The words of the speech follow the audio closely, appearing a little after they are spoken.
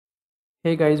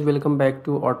Hey guys, welcome back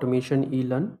to Automation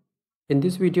eLearn. In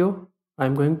this video,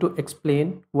 I'm going to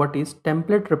explain what is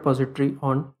template repository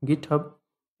on GitHub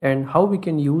and how we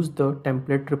can use the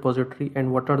template repository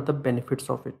and what are the benefits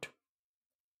of it.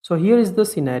 So here is the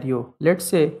scenario. Let's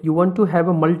say you want to have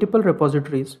a multiple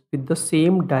repositories with the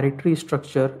same directory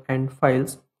structure and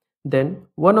files. Then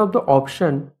one of the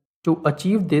option to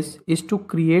achieve this is to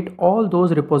create all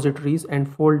those repositories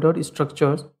and folder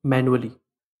structures manually.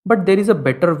 But there is a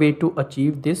better way to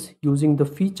achieve this using the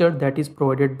feature that is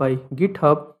provided by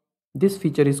GitHub. This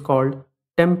feature is called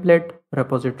template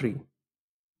repository.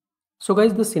 So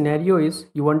guys, the scenario is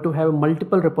you want to have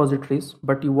multiple repositories,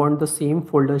 but you want the same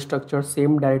folder structure,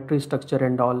 same directory structure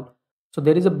and all. So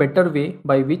there is a better way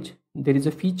by which there is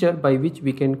a feature by which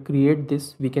we can create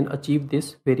this, we can achieve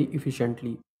this very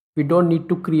efficiently. We don't need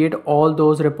to create all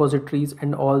those repositories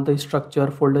and all the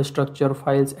structure, folder structure,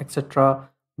 files, etc.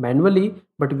 manually,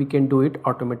 but we can do it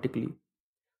automatically.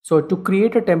 So to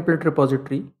create a template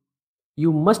repository,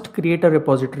 you must create a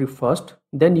repository first,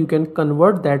 then you can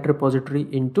convert that repository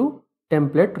into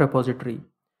template repository.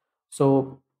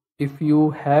 So if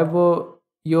you have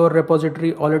your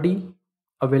repository already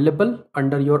available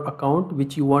under your account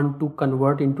which you want to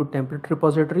convert into template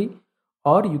repository,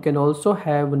 or you can also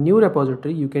have a new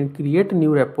repository, you can create a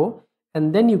new repo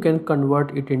and then you can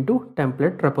convert it into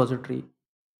template repository.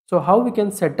 So how we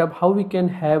can set up, how we can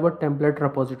have a template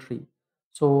repository.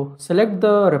 So select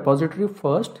the repository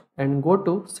first and go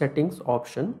to settings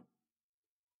option,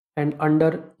 and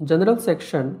under general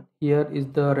section here is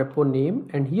the repo name,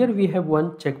 and here we have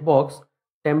one checkbox,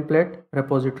 template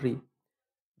repository.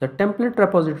 The template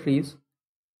repositories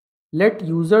let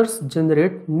users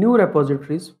generate new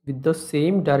repositories with the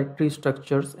same directory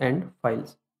structures and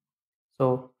files.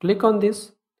 So click on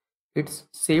this, it's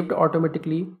saved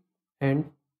automatically,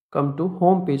 and come to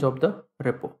home page of the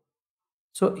repo.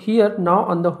 So here now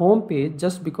on the home page,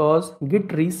 just because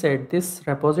git reset, this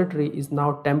repository is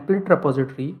now template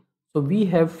repository, so we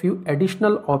have few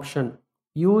additional option.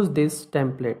 Use this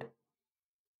template,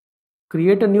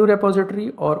 create a new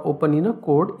repository, or open in a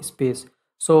code space.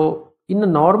 So in a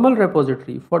normal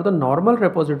repository, for the normal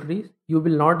repository, you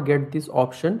will not get this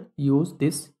option, use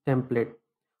this template.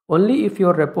 Only if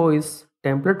your repo is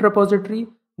template repository,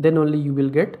 then only you will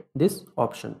get this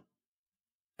option.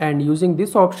 And using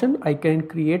this option, I can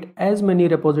create as many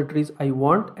repositories I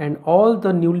want, and all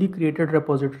the newly created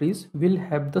repositories will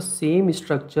have the same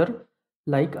structure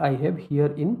like I have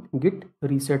here in git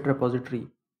reset repository.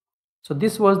 So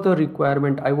this was the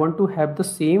requirement. I want to have the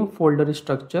same folder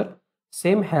structure,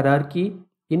 same hierarchy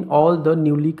in all the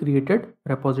newly created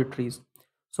repositories.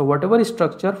 So whatever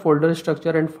structure, folder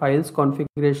structure and files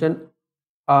configuration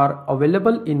are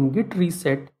available in git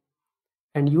reset,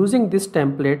 and using this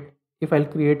template, if I'll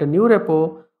create a new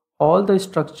repo, all the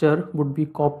structure would be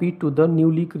copied to the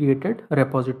newly created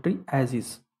repository as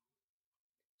is.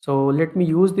 So let me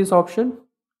use this option,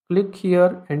 click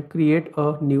here and create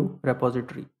a new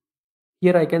repository.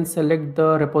 Here I can select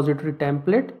the repository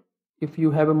template. If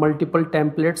you have a multiple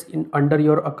templates under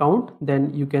your account,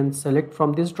 then you can select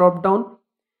from this drop down,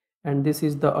 and this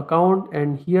is the account,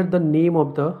 and here the name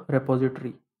of the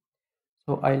repository.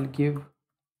 So I'll give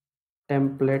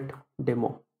template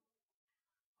demo.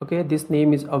 Okay, this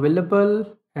name is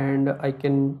available, and I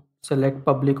can select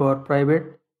public or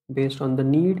private based on the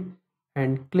need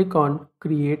and click on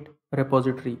create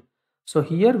repository. So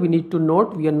here we need to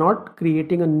note, we are not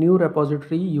creating a new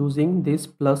repository using this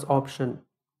plus option.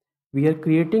 We are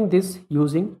creating this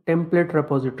using template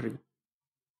repository.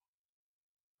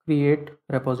 Create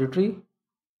repository.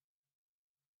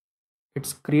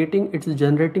 It's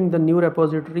generating the new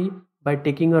repository by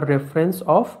taking a reference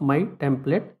of my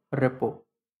template repo.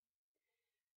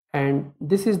 And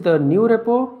this is the new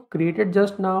repo created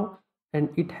just now, and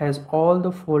it has all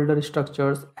the folder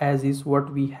structures as is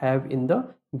what we have in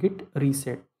the git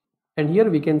reset. And here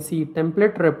we can see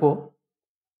template repo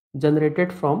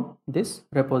generated from this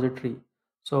repository.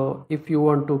 So if you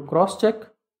want to cross check,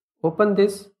 open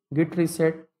this git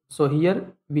reset. So here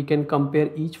we can compare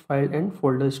each file and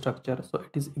folder structure. So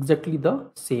it is exactly the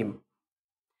same.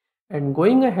 And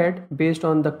going ahead, based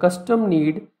on the custom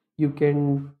need, you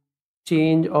can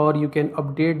change or you can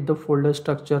update the folder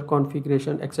structure,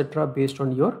 configuration, etc. based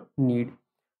on your need.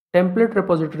 Template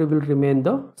repository will remain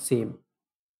the same.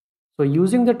 So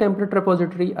using the template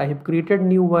repository, I have created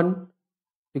new one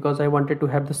because I wanted to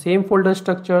have the same folder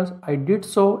structures. I did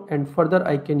so, and further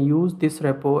I can use this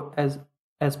repo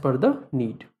as per the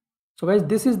need. So guys,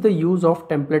 this is the use of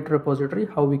template repository,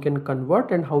 how we can convert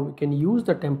and how we can use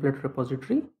the template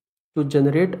repository to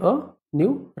generate a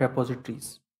new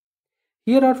repositories.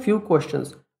 Here are few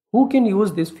questions. Who can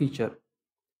use this feature?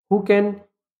 who can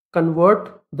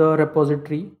convert the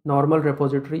repository, normal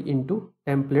repository, into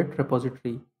template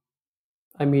repository.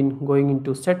 I mean, going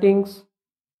into settings,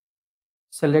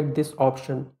 select this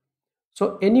option.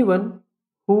 So anyone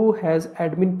who has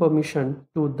admin permission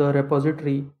to the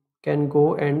repository can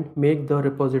go and make the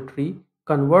repository,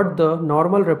 convert the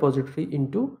normal repository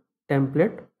into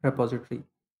template repository.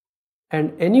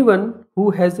 And anyone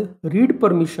who has read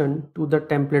permission to the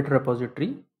template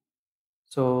repository,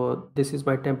 so this is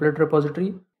my template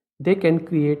repository, they can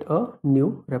create a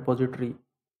new repository.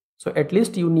 So at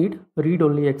least you need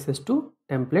read-only access to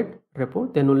template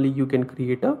repo, then only you can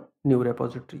create a new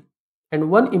repository. And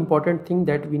one important thing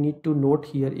that we need to note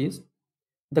here is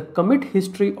the commit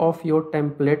history of your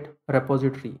template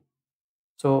repository.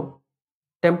 So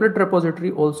template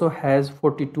repository also has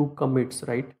 42 commits,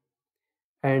 right?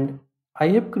 And I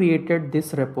have created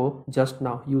this repo just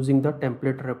now using the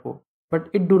template repo, but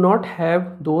it do not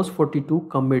have those 42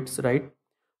 commits, right?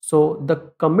 So the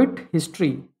commit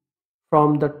history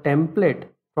from the template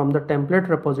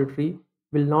repository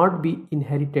will not be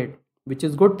inherited, which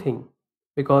is good thing,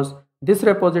 because this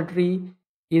repository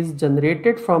is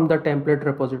generated from the template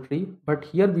repository, but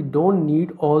here we don't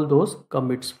need all those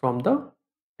commits from the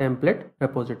template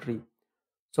repository.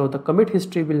 So the commit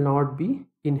history will not be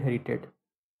inherited.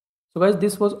 So guys,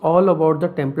 this was all about the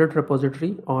template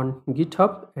repository on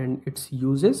GitHub and its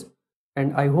uses.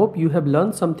 And I hope you have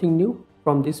learned something new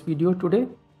from this video today.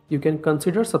 You can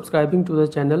consider subscribing to the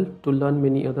channel to learn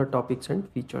many other topics and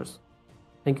features.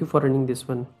 Thank you for running this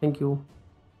one. Thank you.